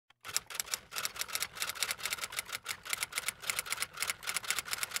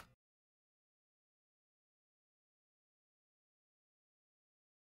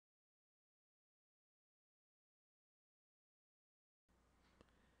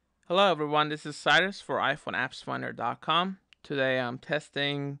Hello everyone, this is Cyrus for iPhoneAppsFinder.com. Today I'm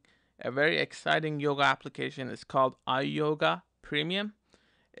testing a very exciting yoga application. It's called iYoga Premium.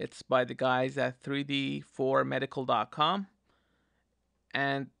 It's by the guys at 3D4medical.com.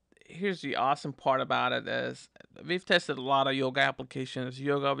 And here's the awesome part about it is we've tested a lot of yoga applications,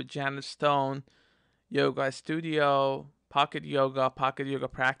 yoga with Janet Stone, yoga studio, pocket yoga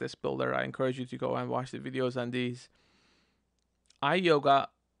practice builder. I encourage you to go and watch the videos on these. iYoga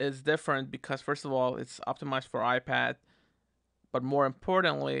is different because first of all, it's optimized for iPad, but more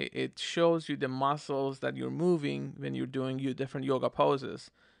importantly, it shows you the muscles that you're moving when you're doing your different yoga poses.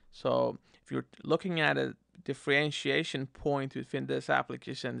 So if you're looking at a differentiation point between this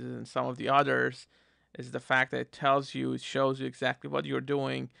application and some of the others, is the fact that it shows you exactly what you're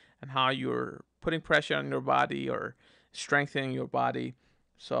doing and how you're putting pressure on your body or strengthening your body.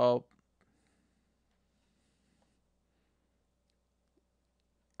 So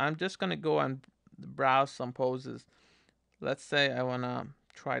I'm just gonna go and browse some poses. Let's say I wanna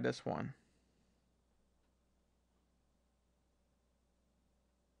try this one.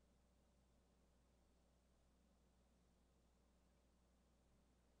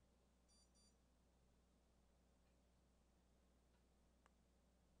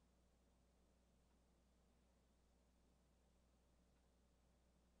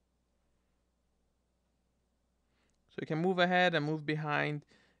 So you can move ahead and move behind,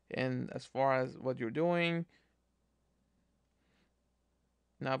 and as far as what you're doing.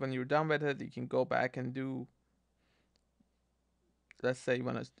 Now, when you're done with it, you can go back and do. Let's say you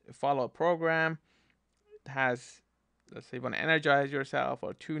want to follow a program. It has, let's say, you want to energize yourself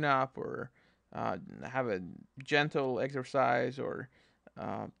or tune up or have a gentle exercise or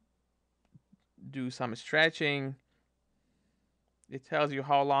uh, do some stretching. It tells you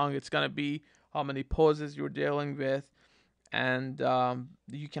how long it's gonna be, how many poses you're dealing with, and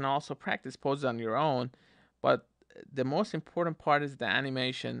you can also practice poses on your own. But the most important part is the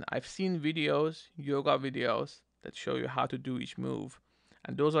animation. I've seen videos, yoga videos, that show you how to do each move,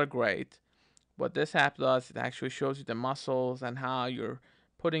 and those are great. What this app does, it actually shows you the muscles and how you're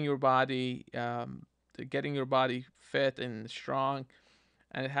putting your body, getting your body fit and strong.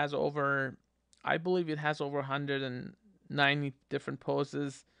 And it has over, I believe it has over 190 different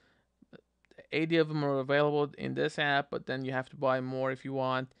poses. 80 of them are available in this app, but then you have to buy more if you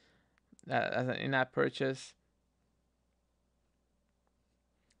want as an in-app purchase.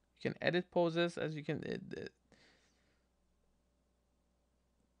 You can edit poses as you can.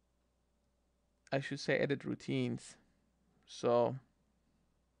 I should say edit routines. So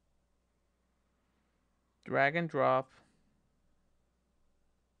drag and drop.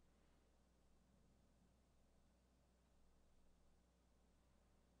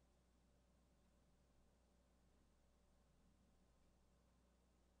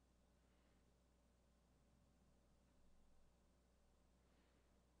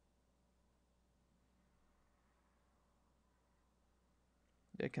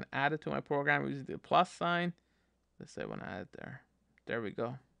 I can add it to my program using the plus sign. Let's say I want to add it there. There we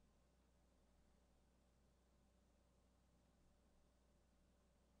go.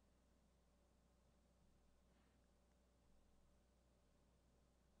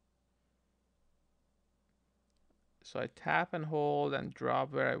 So I tap and hold and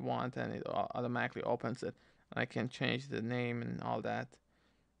drop where I want, and it automatically opens it. I can change the name and all that.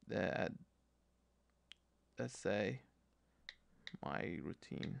 The, let's say my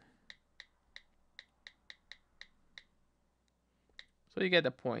routine. So you get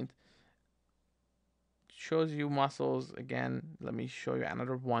the point. Shows you muscles again. Let me show you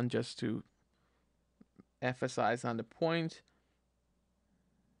another one just to emphasize on the point.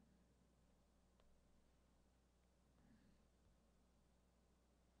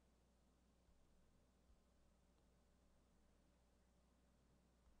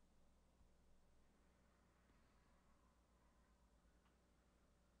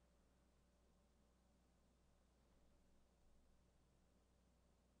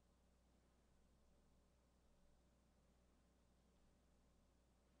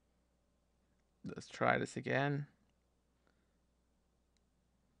 Let's try this again.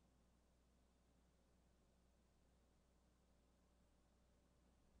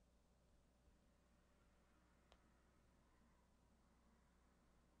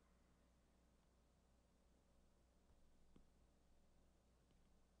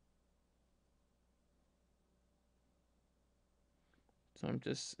 So I'm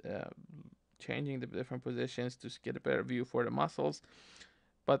just changing the different positions to get a better view for the muscles.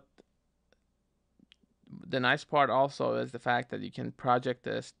 But the nice part also is the fact that you can project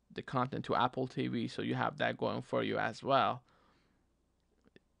the content to Apple TV, so you have that going for you as well.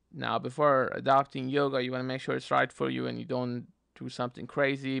 Now, before adopting yoga, you want to make sure it's right for you and you don't do something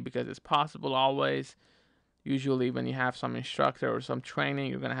crazy, because it's possible always. Usually, when you have some instructor or some training,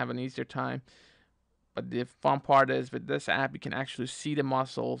 you're going to have an easier time. But the fun part is with this app, you can actually see the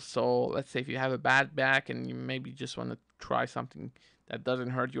muscles. So let's say if you have a bad back and you maybe just want to try something that doesn't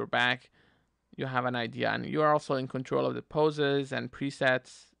hurt your back, you have an idea. And you're also in control of the poses and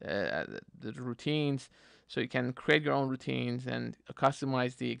presets, the routines. So you can create your own routines and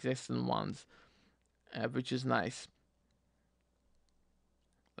customize the existing ones, which is nice.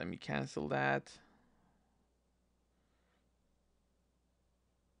 Let me cancel that.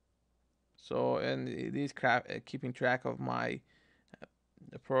 So, and it is keeping track of my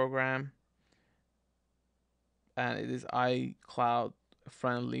the program, and it is iCloud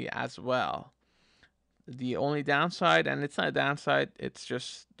friendly as well. The only downside, and it's not a downside, it's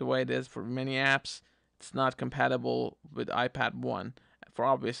just the way it is for many apps, it's not compatible with iPad 1 for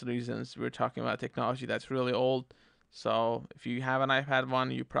obvious reasons. We're talking about technology that's really old. So if you have an iPad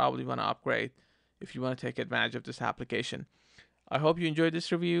 1, you probably want to upgrade if you want to take advantage of this application. I hope you enjoyed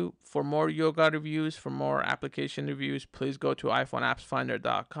this review. For more yoga reviews, for more application reviews, please go to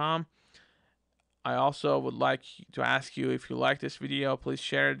iPhoneAppsFinder.com. I also would like to ask you, if you like this video, please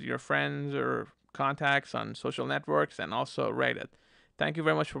share it to your friends or contacts on social networks and also rate it. Thank you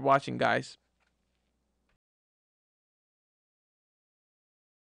very much for watching, guys.